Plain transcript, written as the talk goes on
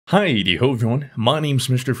Hi-de-ho everyone, my name's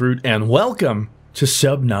Mr. Fruit, and welcome to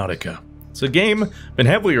Subnautica. It's a game been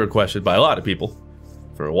heavily requested by a lot of people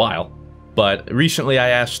for a while, but recently I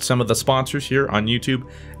asked some of the sponsors here on YouTube,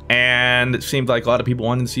 and it seemed like a lot of people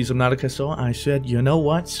wanted to see Subnautica, so I said, you know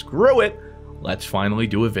what, screw it, let's finally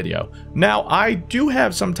do a video. Now, I do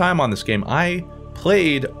have some time on this game. I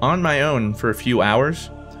played on my own for a few hours,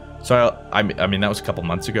 so I mean that was a couple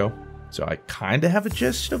months ago. So I kind of have a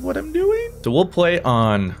gist of what I'm doing. So we'll play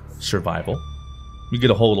on survival. We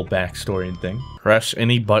get a whole little backstory and thing. Press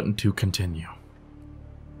any button to continue.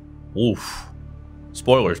 Oof.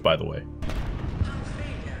 Spoilers, by the way.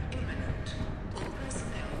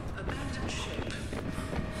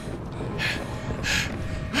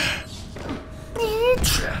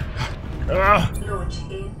 Launch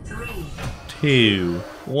in 3, 2,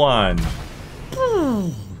 1.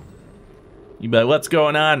 You be like, what's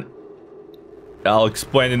going on? I'll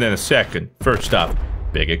explain it in a second. First off,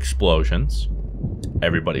 big explosions.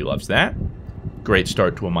 Everybody loves that. Great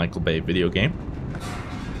start to a Michael Bay video game.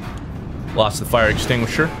 Lost the fire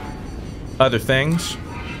extinguisher. Other things.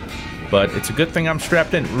 But it's a good thing I'm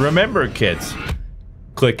strapped in. Remember, kids,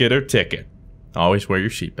 click it or ticket. Always wear your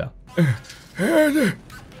seatbelt.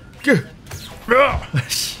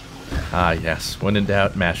 Ah, yes. When in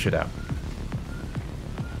doubt, mash it out.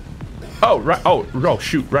 Oh, right. Oh,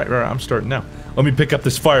 shoot. Right. I'm starting now. Let me pick up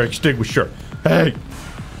this fire extinguisher. Hey,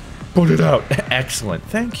 put it out. Excellent.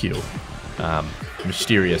 Thank you.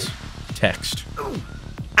 Mysterious text.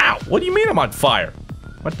 Ow! What do you mean I'm on fire?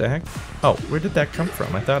 What the heck? Oh, where did that come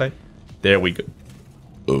from? I thought There we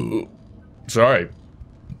go. Sorry.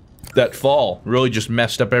 That fall really just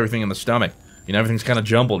messed up everything in the stomach. You know, everything's kind of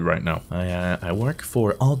jumbled right now. I work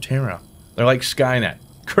for Altera. They're like Skynet.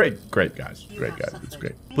 Great guys. Great guys. It's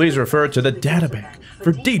great. Please refer to the databank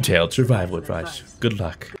for detailed survival advice. Good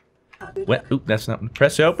luck. Well, oop, that's not.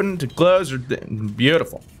 Press open to close.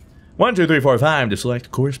 Beautiful. 1, 2, 3, 4, 5 to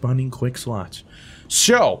select corresponding quick slots.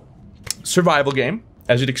 So, survival game,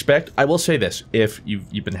 as you'd expect. I will say this: if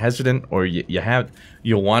you've been hesitant or you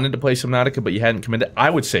wanted to play Subnautica but you hadn't committed, I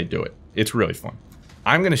would say do it. It's really fun.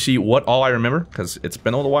 I'm gonna see what all I remember because it's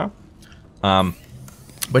been a little while.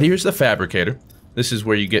 But here's the fabricator. This is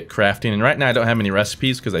where you get crafting, and right now I don't have any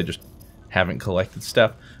recipes because I just haven't collected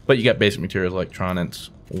stuff. But you got basic materials, electronics,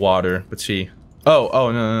 water. But see,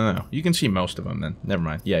 oh no. You can see most of them then. Never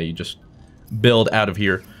mind. Yeah, you just build out of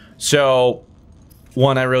here. So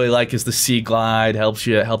one I really like is the Sea Glide. Helps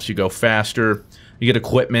you go faster. You get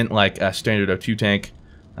equipment like a standard O2 tank.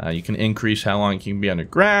 You can increase how long you can be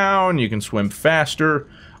underground. You can swim faster.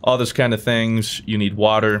 All those kind of things. You need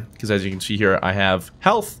water because as you can see here, I have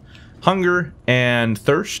health, hunger, and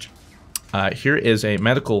thirst. Here is a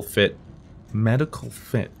medical kit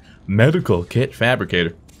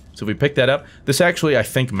fabricator. So if we pick that up, this actually I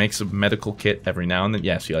think makes a medical kit every now and then.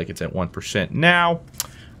 Yeah, see, like it's at 1% now.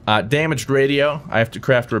 Damaged radio. I have to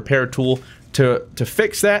craft a repair tool to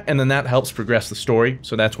fix that, and then that helps progress the story.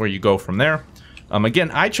 So that's where you go from there. Again,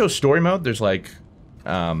 I chose story mode. There's like,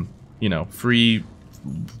 you know, free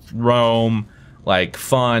roam, like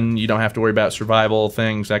fun. You don't have to worry about survival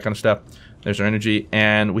things, that kind of stuff. There's our energy,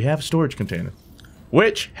 and we have a storage container,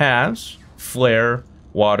 which has flare,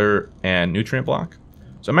 water, and nutrient block.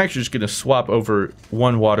 So I'm actually just gonna swap over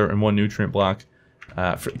 1 water and 1 nutrient block.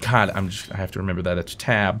 I have to remember that it's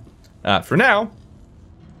tab for now.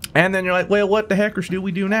 And then you're like, well, what the heckers do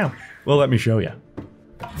we do now? Well, let me show you.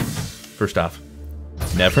 First off,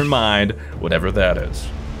 never mind whatever that is.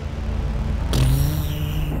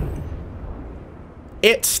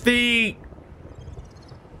 It's the...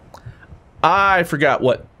 I forgot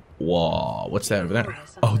what... Whoa, what's that over there?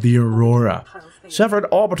 Oh, the Aurora. Suffered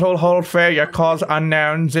orbital hold failure, cause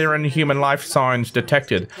unknown, zero human life signs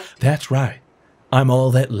detected. That's right. I'm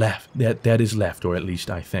all that left. That is left, or at least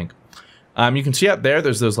I think. You can see out there,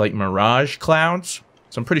 there's those like mirage clouds.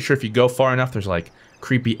 So I'm pretty sure if you go far enough, there's like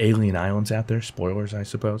creepy alien islands out there. Spoilers, I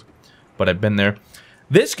suppose. But I've been there.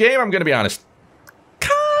 This game, I'm gonna be honest,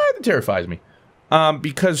 kind of terrifies me.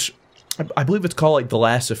 Because I believe it's called like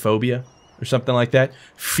Thelassophobia or something like that.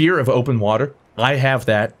 Fear of open water. I have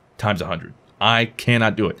that times 100. I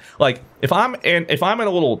cannot do it. Like if I'm in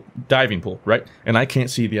a little diving pool, right, and I can't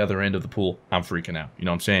see the other end of the pool, I'm freaking out. You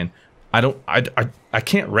know what I'm saying? I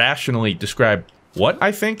can't rationally describe what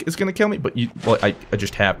I think is gonna kill me, but I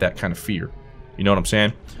just have that kind of fear. You know what I'm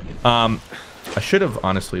saying? I should have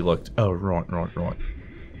honestly looked. Oh, right.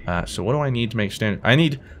 So what do I need to make standard? I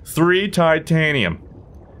need 3 titanium.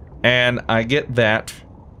 And I get that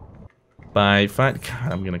by God,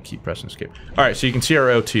 I'm gonna keep pressing escape. Alright, so you can see our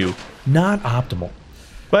O2. Not optimal.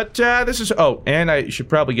 But this is... Oh, and I should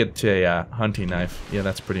probably get a hunting knife. Yeah,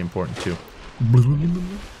 that's pretty important too.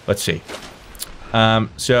 Let's see.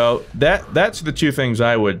 So that's the two things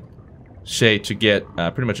I would say to get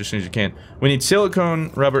pretty much as soon as you can. We need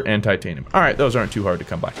silicone, rubber, and titanium. Alright, those aren't too hard to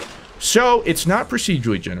come by. So, it's not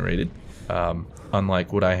procedurally generated,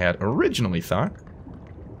 unlike what I had originally thought.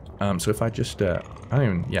 So if I just,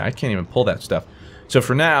 I can't even pull that stuff. So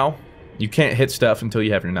for now, you can't hit stuff until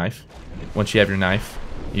you have your knife. Once you have your knife,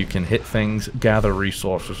 you can hit things, gather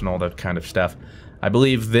resources, and all that kind of stuff. I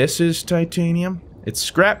believe this is titanium. It's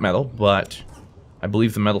scrap metal, but I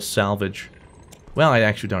believe the metal salvage... Well, I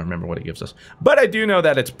actually don't remember what it gives us. But I do know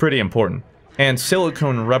that it's pretty important. And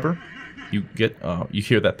silicone rubber, you get... Oh, you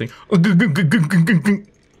hear that thing?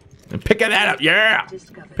 And pick that up, yeah!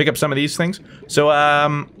 Pick up some of these things. So,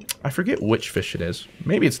 I forget which fish it is.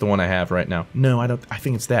 Maybe it's the one I have right now. No, I don't... I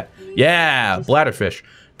think it's that. Yeah, bladderfish.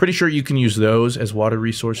 Pretty sure you can use those as water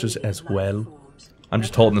resources as well. I'm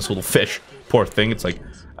just holding this little fish. Poor thing. It's like,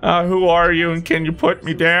 who are you and can you put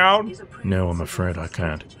me down? No, I'm afraid I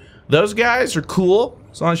can't. Those guys are cool,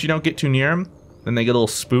 as long as you don't get too near them. Then they get a little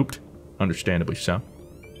spooked, understandably so.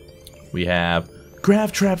 We have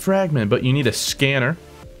grav trap fragment, but you need a scanner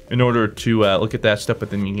in order to look at that stuff. But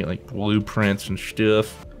then you get like blueprints and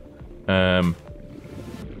stuff.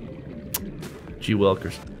 Gee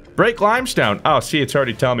wilkers. Break limestone. Oh, see, it's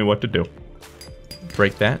already telling me what to do.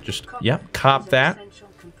 Break that. Just yep, cop that.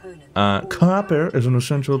 Copper is an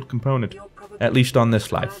essential component, at least on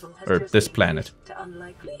this life or this planet.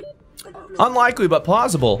 Unlikely, but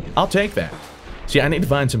plausible. I'll take that. See, I need to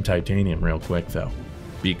find some titanium real quick, though.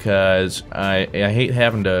 Because I hate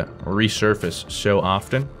having to resurface so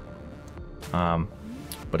often.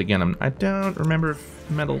 But again, I don't remember if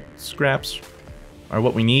metal scraps are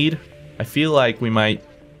what we need. I feel like we might,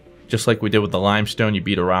 just like we did with the limestone, you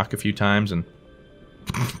beat a rock a few times and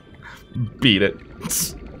beat it.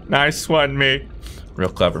 Nice one, me. Real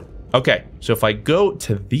clever. Okay, so if I go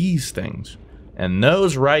to these things... And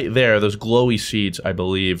those right there, those glowy seeds, I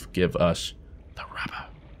believe, give us the rubber.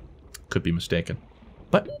 Could be mistaken.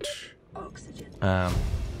 But,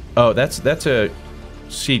 oh, that's a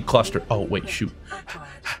seed cluster. Oh, wait, shoot.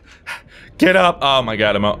 Get up! Oh my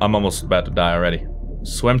god, I'm almost about to die already.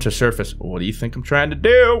 Swim to surface. What do you think I'm trying to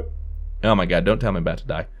do? Oh my god, don't tell me I'm about to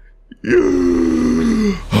die.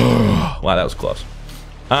 Wow, that was close.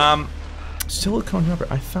 Silicone rubber,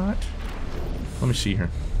 I thought... Let me see here.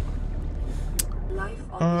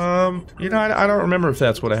 You know, I don't remember if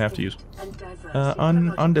that's what I have to use.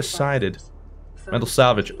 Undecided. Metal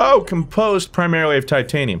salvage. Oh, composed primarily of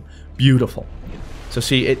titanium. Beautiful. So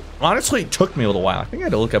see, it honestly took me a little while. I think I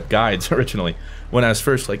had to look up guides originally when I was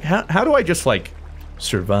first like, how do I just like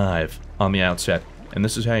survive on the outset? And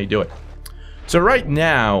this is how you do it. So right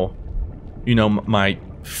now, you know, my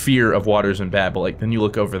fear of water isn't bad, but like then you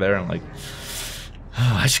look over there and like,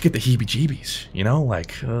 oh, I just get the heebie-jeebies, you know,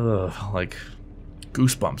 like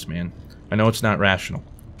goosebumps, man. I know it's not rational,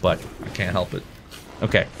 but I can't help it.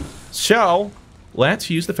 Okay, so let's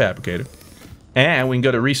use the fabricator, and we can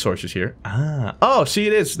go to resources here. Oh, see,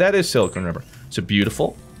 that is silicone rubber. So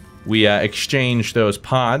beautiful. We exchange those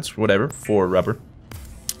pods, whatever, for rubber,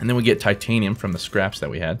 and then we get titanium from the scraps that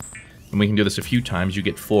we had. And we can do this a few times. You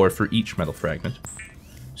get 4 for each metal fragment.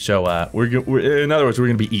 So we're in other words, we're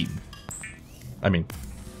gonna be eaten. I mean,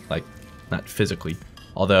 like, not physically,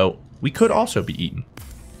 although we could also be eaten.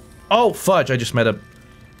 Oh, fudge, I just made a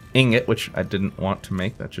ingot, which I didn't want to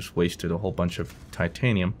make. That just wasted a whole bunch of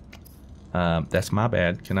titanium. That's my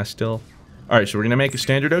bad. Can I still... Alright, so we're gonna make a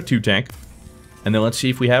standard O2 tank. And then let's see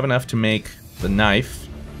if we have enough to make the knife.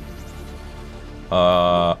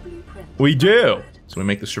 We do! So we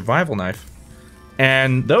make the survival knife.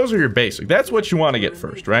 And those are your basic. That's what you want to get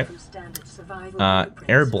first, right?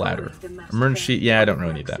 Air bladder. Emergency, yeah, I don't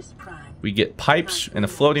really need that. We get pipes and a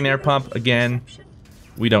floating air pump. Again,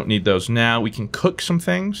 we don't need those now. We can cook some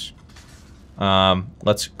things.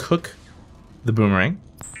 Let's cook the boomerang.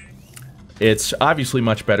 It's obviously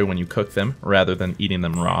much better when you cook them rather than eating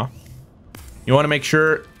them raw. You want to make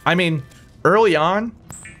sure, I mean, early on,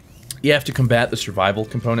 you have to combat the survival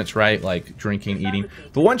components, right? Like drinking, eating.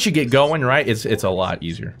 But once you get going, right, it's a lot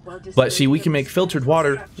easier. But see, we can make filtered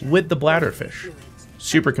water with the bladderfish.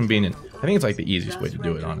 Super convenient. I think it's like the easiest way to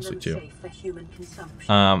do it, honestly, too.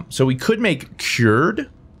 So we could make cured,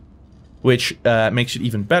 which makes it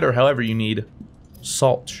even better. However, you need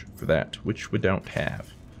salt for that, which we don't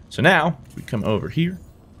have. So now, we come over here.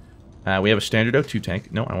 We have a standard O2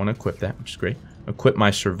 tank. No, I want to equip that, which is great. Equip my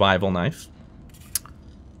survival knife.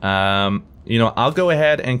 You know, I'll go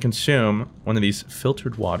ahead and consume one of these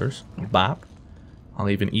filtered waters. Bop. I'll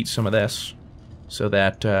even eat some of this. So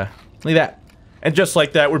that, look at that. And just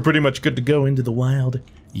like that, we're pretty much good to go into the wild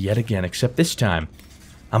yet again. Except this time,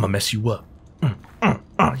 I'm gonna mess you up.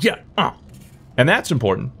 And that's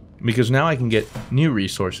important, because now I can get new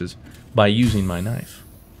resources by using my knife.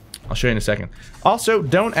 I'll show you in a second. Also,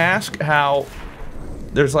 don't ask how...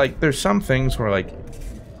 There's some things where, like,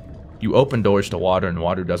 you open doors to water and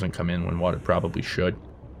water doesn't come in when water probably should.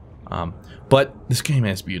 But this game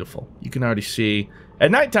is beautiful. You can already see... At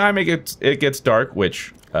nighttime, it gets dark,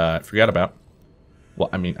 which I forgot about. Well,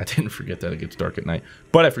 I mean, I didn't forget that it gets dark at night,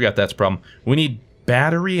 but I forgot that's a problem. We need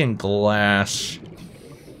battery and glass.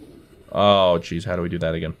 Oh, jeez, how do we do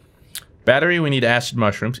that again? Battery, we need acid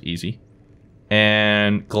mushrooms, easy.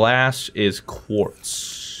 And glass is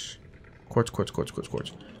quartz. Quartz.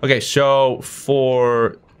 Okay, so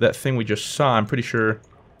for that thing we just saw, I'm pretty sure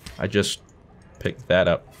I just picked that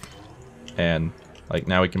up. And, like,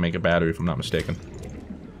 now we can make a battery, if I'm not mistaken.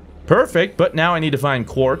 Perfect, but now I need to find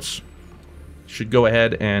quartz. Should go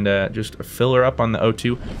ahead and just fill her up on the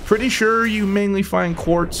O2. Pretty sure you mainly find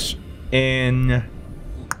quartz in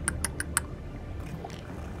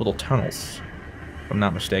little tunnels, if I'm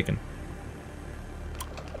not mistaken.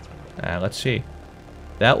 Let's see.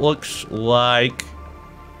 That looks like...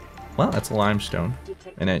 Well, that's limestone.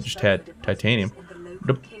 And it just had titanium.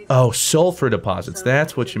 Oh, sulfur deposits.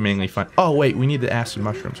 That's what you mainly find. Oh, wait, we need the acid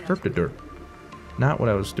mushrooms. Herp-de-derp. Not what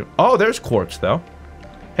I was doing. Oh, there's quartz, though.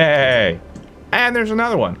 Hey! And there's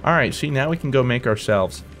another one. Alright, see, now we can go make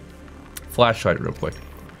ourselves a flashlight real quick.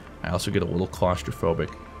 I also get a little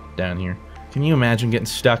claustrophobic down here. Can you imagine getting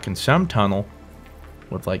stuck in some tunnel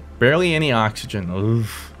with, like, barely any oxygen?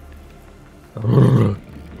 Oof.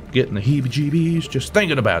 Getting the heebie-jeebies just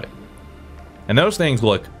thinking about it. And those things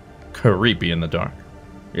look creepy in the dark.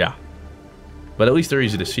 Yeah. But at least they're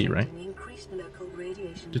easy to see, right?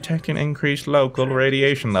 Detecting increased local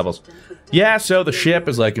radiation levels. Yeah, so the ship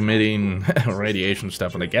is like emitting radiation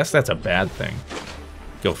stuff, and I guess that's a bad thing.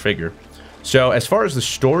 Go figure. So as far as the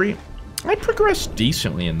story, I progressed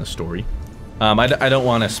decently in the story. I don't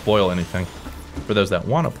want to spoil anything for those that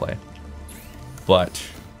want to play. But,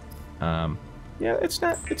 yeah, it's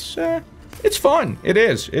fun. It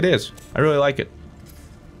is. I really like it.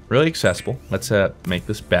 Really accessible. Let's make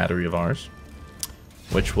this battery of ours,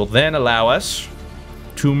 which will then allow us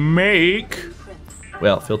to make,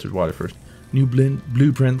 well, filtered water first. New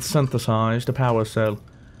blueprint synthesized a power cell.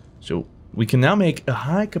 So we can now make a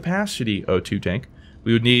high capacity O2 tank.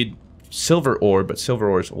 We would need silver ore, but silver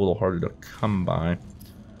ore is a little harder to come by.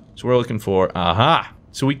 So we're looking for, aha!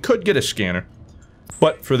 So we could get a scanner,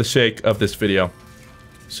 but for the sake of this video,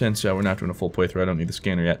 since we're not doing a full playthrough, I don't need the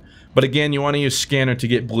scanner yet. But again, you want to use scanner to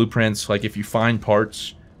get blueprints. Like if you find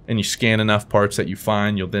parts and you scan enough parts that you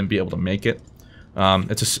find, you'll then be able to make it.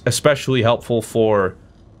 It's especially helpful for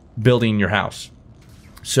building your house.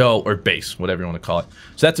 So, or base, whatever you want to call it.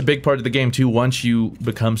 So that's a big part of the game too. Once you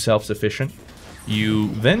become self-sufficient, you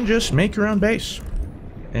then just make your own base.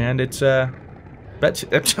 And it's, don't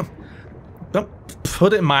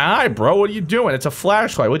put it in my eye, bro. What are you doing? It's a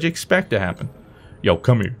flashlight. What'd you expect to happen? Yo,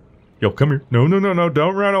 come here. Yo, come here. No,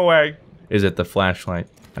 don't run away. Is it the flashlight?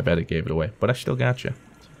 I bet it gave it away, but I still got you.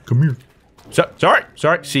 Come here. Sorry.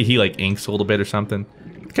 See, he like inks a little bit or something.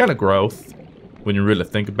 Kind of growth when you really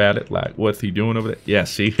think about it. Like, what's he doing over there? Yeah,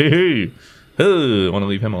 see? I want to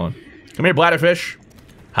leave him alone. Come here, bladderfish.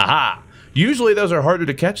 Haha. Usually those are harder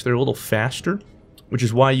to catch. They're a little faster, which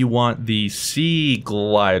is why you want the sea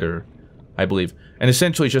glider, I believe. And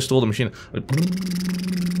essentially it's just a little machine.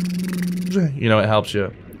 You know, it helps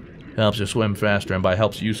you swim faster. And by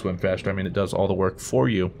helps you swim faster, I mean it does all the work for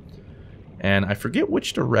you. And I forget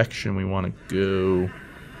which direction we want to go.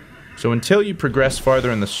 So until you progress farther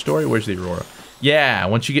in the story, where's the Aurora? Yeah,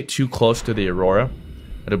 once you get too close to the Aurora,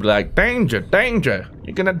 it'll be like, danger, danger,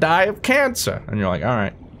 you're gonna die of cancer. And you're like,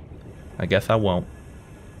 alright, I guess I won't.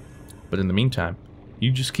 But in the meantime,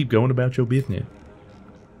 you just keep going about your business.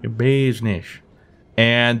 Your business.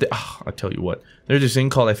 And, I'll tell you what, there's this thing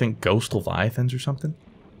called, I think, Ghost Leviathans or something.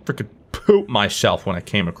 Freaking poop myself when I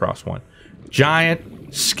came across one.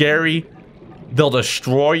 Giant, scary, they'll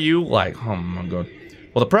destroy you, like, oh my god.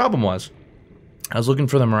 Well, the problem was, I was looking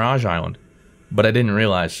for the Mirage Island, but I didn't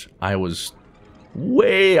realize I was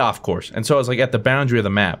way off course. And so I was like at the boundary of the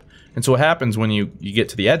map. And so what happens when you get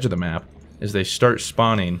to the edge of the map is they start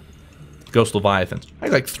spawning Ghost Leviathans. I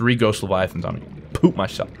had like 3 Ghost Leviathans on me. Poop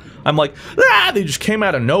myself. I'm like, ah! They just came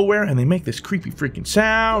out of nowhere and they make this creepy freaking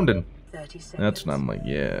sound. And that's when I'm like,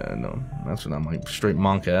 yeah, no. That's when I'm like straight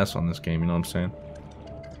monk ass on this game, you know what I'm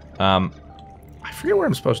saying? I forget where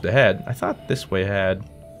I'm supposed to head. I thought this way had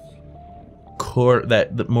more of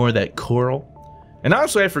that coral. And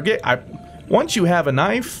honestly, I forget. once you have a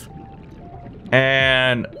knife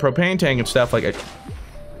and propane tank and stuff, like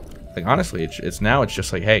honestly, it's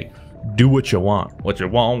just like, hey, do what you want. What you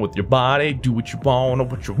want with your body, do what you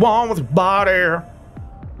want. What you want with your body.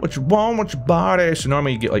 What you want with your body. So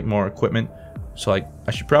normally you get like more equipment. So like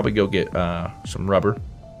I should probably go get some rubber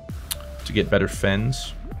to get better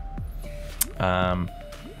fins.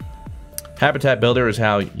 Habitat builder is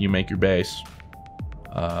how you make your base.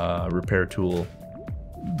 Repair tool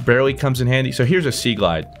barely comes in handy. So here's a sea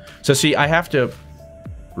glide. So see, I have to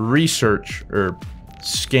research or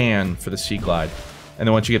scan for the sea glide, and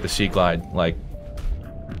then once you get the sea glide, like,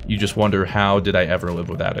 you just wonder, how did I ever live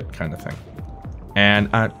without it, kind of thing. And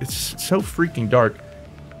it's so freaking dark.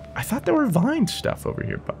 I thought there were vine stuff over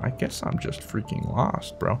here, but I guess I'm just freaking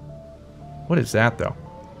lost, bro. What is that, though?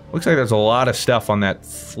 Looks like there's a lot of stuff on that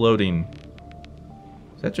floating...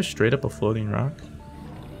 Is that just straight up a floating rock?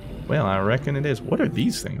 Well, I reckon it is. What are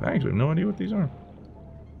these things? I actually have no idea what these are.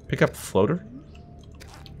 Pick up the floater?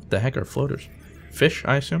 What the heck are floaters? Fish,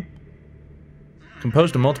 I assume?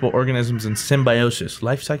 Composed of multiple organisms in symbiosis.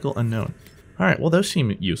 Life cycle unknown. Alright, well those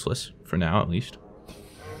seem useless. For now, at least.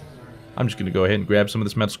 I'm just going to go ahead and grab some of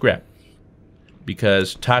this metal scrap.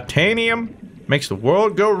 Because titanium makes the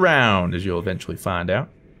world go round, as you'll eventually find out.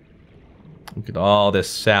 Look at all this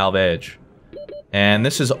salvage. And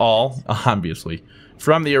this is all, obviously,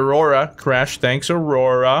 from the Aurora crash. Thanks,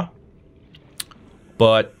 Aurora.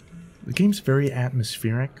 But the game's very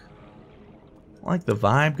atmospheric. I like the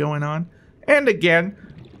vibe going on. And again,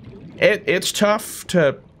 it's tough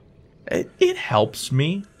to... It helps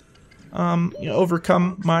me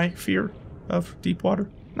overcome my fear of deep water.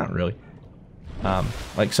 Not really.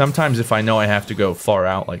 Like sometimes if I know I have to go far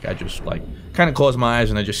out, like I just like kind of close my eyes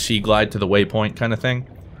and I just sea glide to the waypoint kind of thing.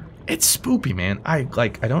 It's spoopy, man. I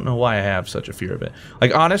don't know why I have such a fear of it.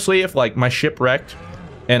 Like honestly, if like my ship wrecked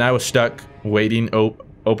and I was stuck waiting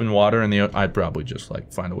open water in the I'd probably just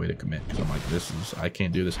like find a way to commit, because I'm like, I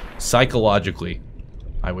can't do this. Psychologically,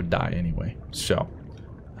 I would die anyway. So,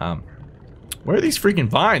 where are these freaking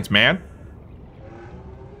vines, man?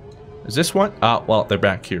 Is this one? Oh, well, they're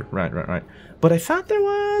back here. Right. But I thought there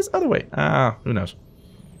was other way. Who knows?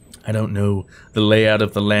 I don't know the layout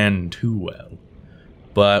of the land too well.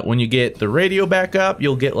 But when you get the radio back up,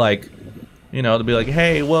 you'll get like, you know, they'll be like,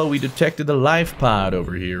 hey, well, we detected a life pod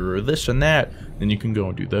over here, or this and that. Then you can go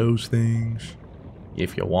and do those things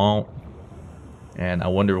if you want. And I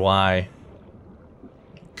wonder why.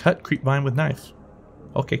 Cut creep vine with knife.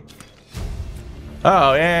 Okay.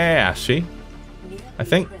 Oh, yeah, see? I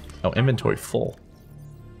think... Oh, inventory full.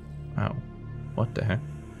 Oh. What the heck?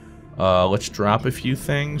 Let's drop a few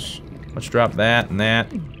things. Let's drop that and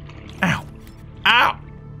that. Ow! Ow!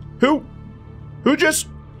 Who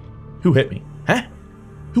hit me? Huh?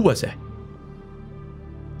 Who was that?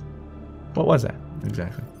 What was that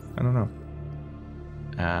exactly? I don't know.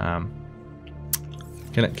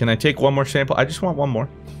 Can I take one more sample? I just want one more.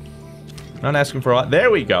 Not asking for a lot.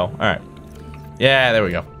 There we go. All right. Yeah, there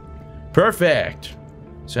we go. Perfect.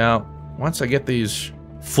 So once I get these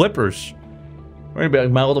flippers, we're gonna be like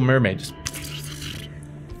My Little Mermaid, just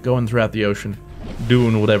going throughout the ocean,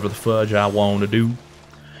 doing whatever the fudge I want to do.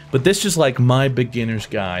 But this is like my beginner's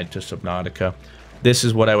guide to Subnautica. This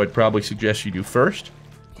is what I would probably suggest you do first.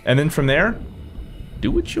 And then from there,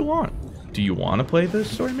 do what you want. Do you want to play the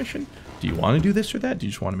story mission? Do you want to do this or that? Do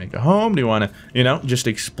you just want to make a home? Do you want to, you know, just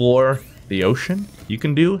explore the ocean? You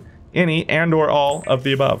can do any and or all of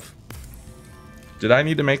the above. Did I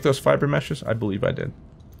need to make those fiber meshes? I believe I did.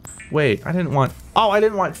 Wait, I didn't want... Oh, I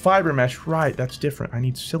didn't want fiber mesh. Right, that's different. I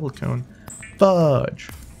need silicone. Fudge.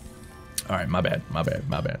 Alright, my bad. We're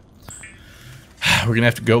gonna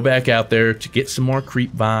have to go back out there to get some more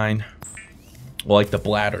creep vine. Well, like the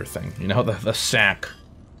bladder thing. You know, the sack.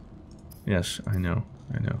 Yes, I know.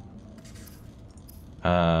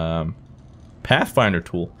 Pathfinder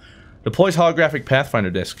tool. Deploys holographic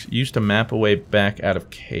Pathfinder discs used to map a way back out of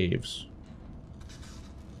caves.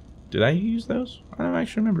 Did I use those? I don't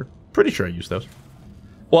actually remember. Pretty sure I used those.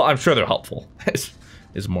 Well, I'm sure they're helpful. is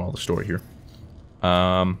the moral of the story here.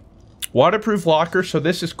 Waterproof locker. So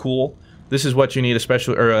this is cool. This is what you need,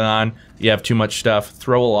 especially early on. You have too much stuff.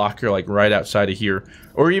 Throw a locker like right outside of here,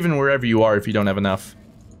 or even wherever you are if you don't have enough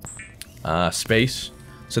space.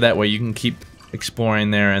 So that way you can keep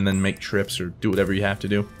exploring there and then make trips or do whatever you have to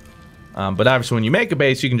do. But obviously when you make a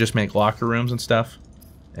base, you can just make locker rooms and stuff.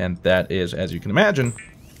 And that is, as you can imagine,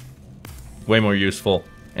 way more useful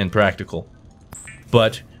and practical.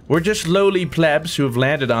 But we're just lowly plebs who have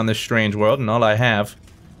landed on this strange world, and all I have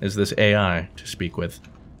is this AI to speak with,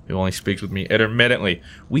 who only speaks with me intermittently.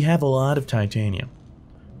 We have a lot of titanium.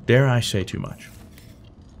 Dare I say too much.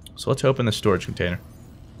 So let's open the storage container.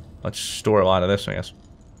 Let's store a lot of this, I guess.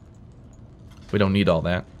 We don't need all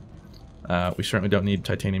that. We certainly don't need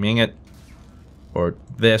titanium ingot. Or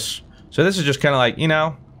this. So this is just kind of like, you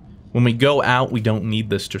know, when we go out, we don't need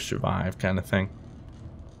this to survive kind of thing.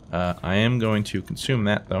 I am going to consume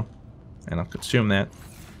that, though. And I'll consume that.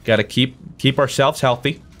 Gotta keep ourselves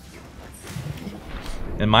healthy.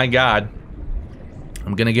 And my God,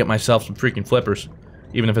 I'm gonna get myself some freaking flippers.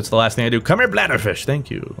 Even if it's the last thing I do. Come here, bladderfish.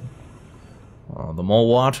 Thank you. Oh, the more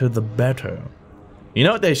water, the better. You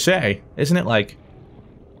know what they say? Isn't it like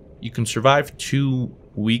you can survive 2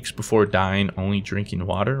 weeks before dying only drinking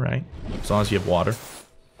water, right? As long as you have water.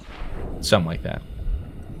 Something like that.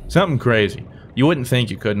 Something crazy. You wouldn't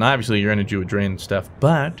think you could, and obviously your energy would drain and stuff,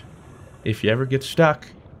 but if you ever get stuck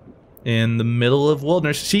in the middle of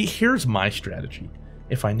wilderness... See, here's my strategy.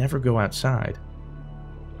 If I never go outside,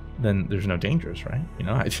 then there's no dangers, right? You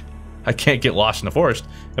know, I can't get lost in the forest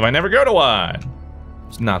if I never go to one.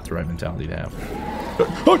 It's not the right mentality to have.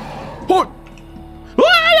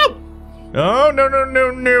 Oh, no, no,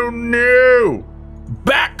 no, no, no!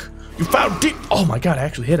 Back! You found deep... Oh my God, I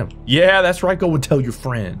actually hit him. Yeah, that's right, go and tell your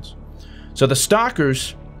friends. So the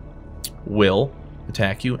stalkers will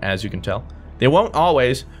attack you, as you can tell. They won't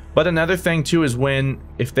always, but another thing too is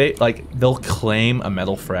if they, like, they'll claim a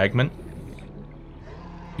metal fragment.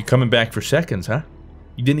 You coming back for seconds, huh?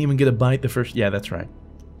 You didn't even get a bite the first... Yeah, that's right.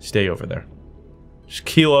 Stay over there. Just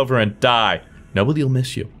keel over and die. Nobody will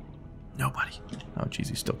miss you. Nobody. Oh, jeez,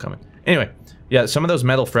 he's still coming. Anyway, yeah, some of those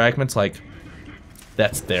metal fragments, like,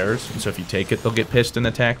 that's theirs. And so if you take it, they'll get pissed and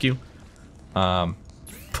attack you.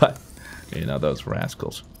 But, you know, those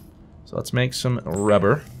rascals. So let's make some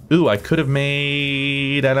rubber. Ooh, I could have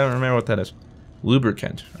made... I don't remember what that is.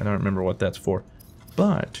 Lubricant. I don't remember what that's for.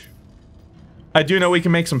 But I do know we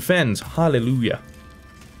can make some fins. Hallelujah.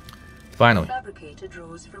 Finally. The fabricator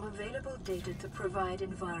draws from available data to provide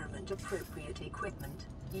environment-appropriate equipment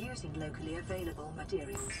using locally available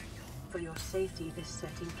materials. For your safety, this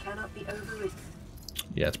setting cannot be overridden.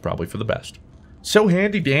 Yeah, it's probably for the best. So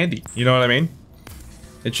handy dandy. You know what I mean?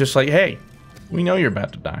 It's just like, hey, we know you're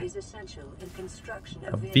about to die. Is essential in construction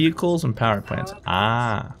Of vehicles and power plants.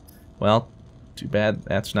 Ah. Well, too bad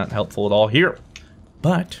that's not helpful at all here.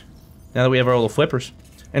 But now that we have our little flippers,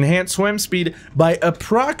 enhance swim speed by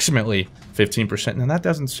approximately 15%. Now that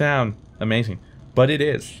doesn't sound amazing, but it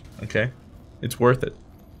is. Okay, it's worth it.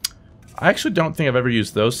 I actually don't think I've ever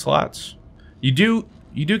used those slots. You do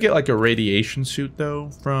get like a radiation suit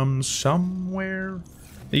though from somewhere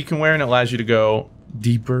that you can wear, and it allows you to go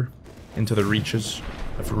deeper into the reaches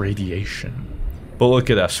of radiation. But look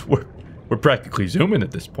at us, we're practically zooming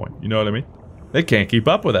at this point. You know what I mean? They can't keep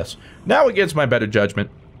up with us. Now against my better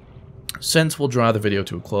judgment, since we'll draw the video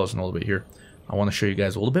to a close in a little bit here, I want to show you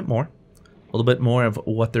guys a little bit more of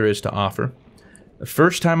what there is to offer. The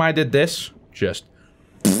first time I did this, just...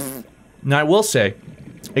 Now I will say,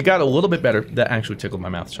 it got a little bit better. That actually tickled my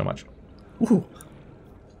mouth so much. Ooh.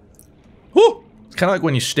 Woo! It's kind of like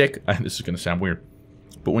when you stick... This is going to sound weird.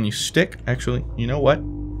 But when you stick, actually, you know what?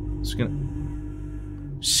 It's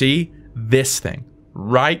going to... See this thing.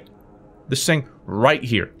 Right? This thing right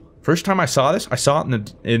here. First time I saw this, I saw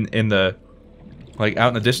it in the like out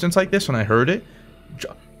in the distance like this when I heard it.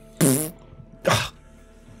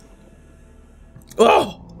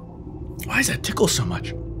 Oh! Why does that tickle so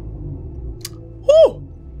much? Woo!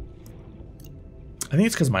 I think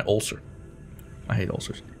it's because of my ulcer. I hate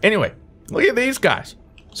ulcers. Anyway, look at these guys.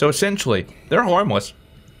 So essentially, they're harmless.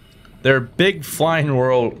 They're big flying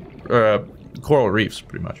coral reefs,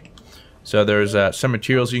 pretty much. So there's some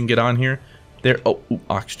materials you can get on here. Ooh,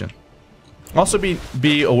 oxygen. Also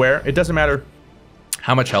be aware, it doesn't matter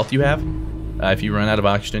how much health you have. If you run out of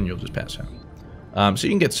oxygen, you'll just pass out. So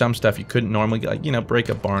you can get some stuff you couldn't normally get, like, you know, break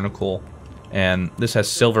a barnacle. And this has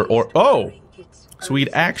silver ore. Oh! So we'd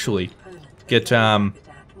actually get that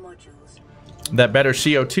better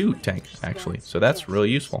CO2 tank, actually. So that's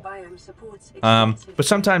really useful. But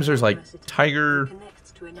sometimes there's like tiger,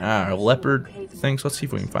 leopard things. Let's see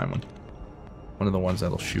if we can find one. One of the ones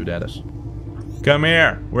that'll shoot at us. Come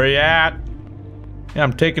here. Where you at? Yeah,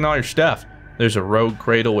 I'm taking all your stuff. There's a rogue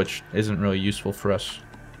cradle, which isn't really useful for us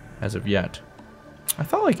as of yet. I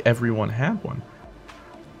thought like everyone had one.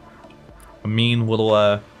 A mean little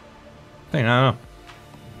thing. I don't know.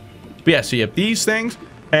 But yeah, so you have these things,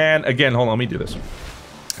 and again, hold on, let me do this.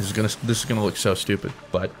 This is gonna look so stupid,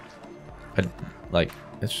 but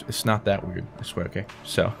it's not that weird. I swear. Okay.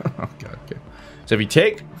 So, oh god. Okay. So if you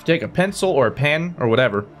take a pencil or a pen or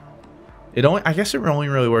whatever, I guess it only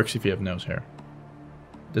really works if you have nose hair.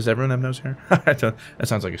 Does everyone have nose hair? That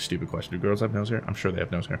sounds like a stupid question. Do girls have nose hair? I'm sure they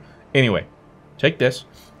have nose hair. Anyway, take this,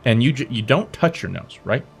 and you don't touch your nose,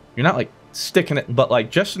 right? You're not like sticking it, but like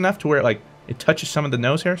just enough to where like it touches some of the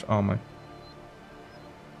nose hairs. Oh my.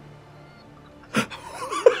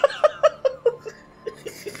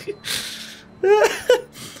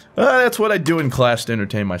 That's what I do in class to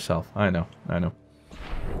entertain myself. I know. I'm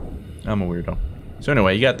a weirdo. So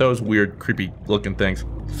anyway, you got those weird, creepy looking things.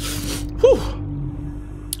 Whew.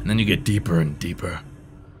 And then you get deeper and deeper.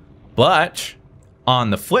 But on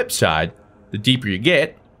the flip side, the deeper you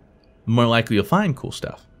get, the more likely you'll find cool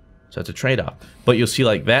stuff. So that's a trade-off. But you'll see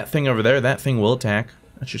like that thing over there, that thing will attack.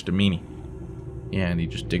 That's just a meanie. Yeah, and he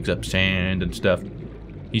just digs up sand and stuff.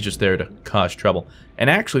 He's just there to cause trouble. And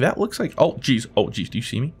actually, that looks like... Oh, jeez. Oh, jeez. Do you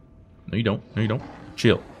see me? No, you don't. No, you don't.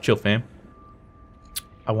 Chill. Chill, fam.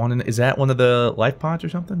 I want to... Is that one of the life pods or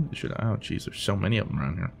something? Oh, jeez. There's so many of them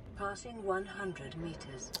around here. Passing 100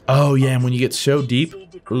 meters. Oh, yeah. And when you get so deep...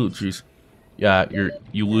 Ooh, jeez. Yeah,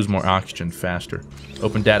 you lose more oxygen faster.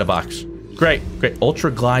 Open data box. Great. Great.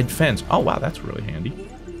 Ultra glide fence. Oh, wow. That's really handy.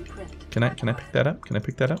 Can I pick that up? Can I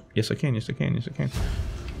pick that up? Yes, I can. Yes, I can. Yes, I can.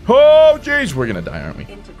 Oh, jeez. We're going to die, aren't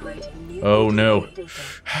we? Oh, no.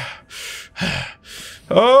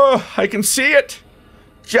 Oh, I can see it.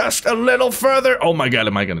 Just a little further. Oh, my God.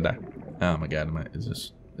 Am I going to die? Oh, my God.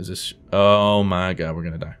 Is this? Oh, my God. We're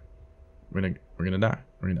going to die. We're going to die.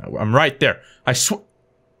 We're going to die. I'm right there. I swear.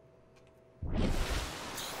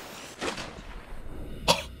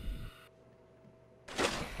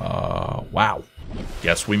 Wow.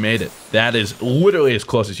 Guess we made it. That is literally as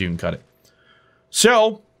close as you can cut it.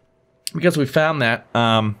 So, because we found that,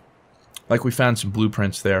 like we found some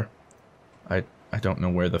blueprints there. I don't know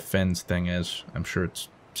where the fins thing is. I'm sure it's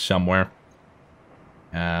somewhere.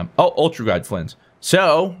 Oh, ultra guide fins.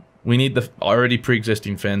 So, we need the already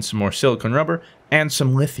pre-existing fins, some more silicone rubber, and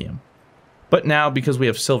some lithium. But now, because we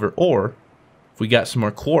have silver ore, if we got some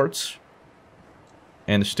more quartz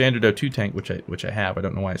and a standard O2 tank, which I have, I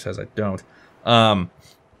don't know why it says I don't.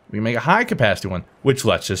 We can make a high capacity one, which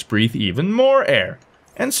lets us breathe even more air.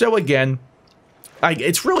 And so again,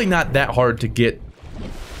 it's really not that hard to get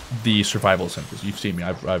the survival essentials. You've seen me,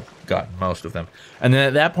 I've gotten most of them. And then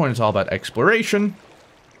at that point, it's all about exploration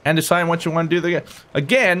and deciding what you want to do.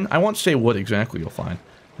 Again, I won't say what exactly you'll find,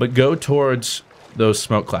 but go towards those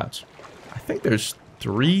smoke clouds. I think there's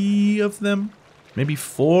 3 of them, maybe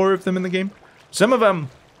 4 of them in the game. Some of them,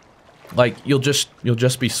 like, you'll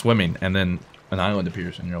just be swimming and then an island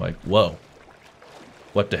appears and you're like, whoa,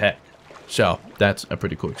 what the heck? So that's a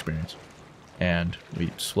pretty cool experience. And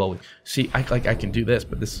we slowly see, I can do this,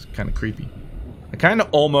 but this is kind of creepy. I kind of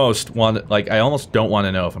almost want, like, I almost don't want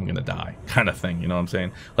to know if I'm gonna die, kind of thing. You know what I'm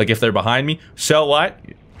saying? Like, if they're behind me, so what?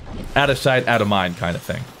 Out of sight, out of mind, kind of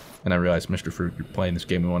thing. And I realize, Mr. Fruit, you're playing this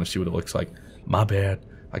game. We want to see what it looks like. My bad.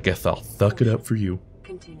 I guess I'll thuck it up for you.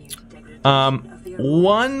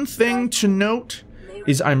 One thing to note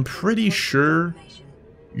is I'm pretty sure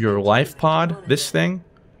your life pod, this thing,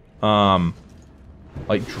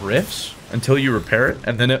 like drifts until you repair it,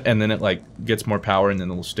 and then it like gets more power, and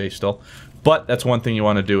then it'll stay still. But that's one thing you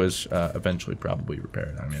want to do is eventually probably repair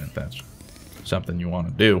it. I mean, if that's something you want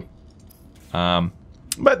to do.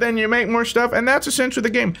 But then you make more stuff, and that's essentially the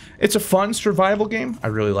game. It's a fun survival game. I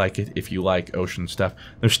really like it if you like ocean stuff.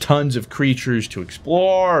 There's tons of creatures to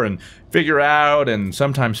explore and figure out, and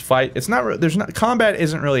sometimes fight. It's not. Combat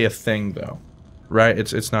isn't really a thing though, right?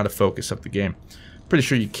 It's not a focus of the game. Pretty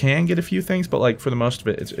sure you can get a few things, but like for the most of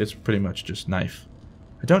it, it's pretty much just knife.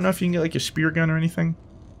 I don't know if you can get like a spear gun or anything.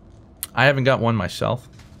 I haven't got one myself,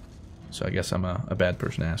 so I guess I'm a bad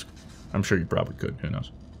person to ask. I'm sure you probably could. Who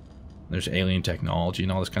knows? There's alien technology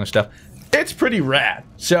and all this kind of stuff. It's pretty rad.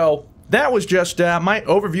 So that was just my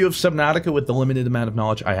overview of Subnautica with the limited amount of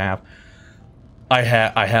knowledge I have. I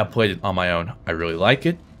have played it on my own. I really like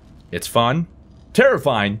it. It's fun.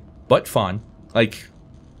 Terrifying, but fun. Like,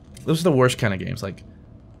 those are the worst kind of games. Like,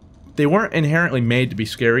 they weren't inherently made to be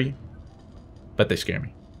scary, but they scare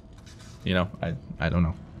me. You know, I don't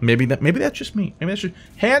know. Maybe that's just me. Maybe that's just...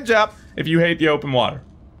 Hands up if you hate the open water.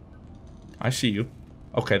 I see you.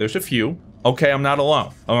 Okay, there's a few. Okay, I'm not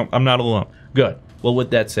alone. I'm not alone. Good. Well,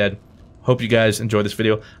 with that said, hope you guys enjoy this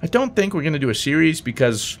video. I don't think we're going to do a series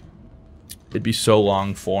because it'd be so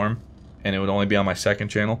long form, and it would only be on my second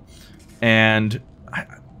channel. And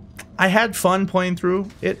I had fun playing through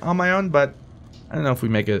it on my own, but I don't know if we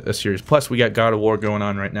make a series. Plus, we got God of War going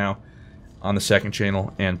on right now on the second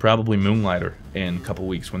channel, and probably Moonlighter in a couple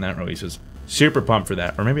weeks when that releases. Super pumped for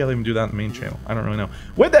that. Or maybe I'll even do that on the main channel. I don't really know.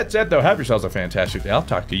 With that said, though, have yourselves a fantastic day. I'll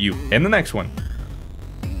talk to you in the next one.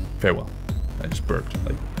 Farewell. I just burped.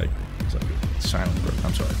 Like it's like a silent burp.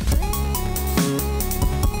 I'm sorry.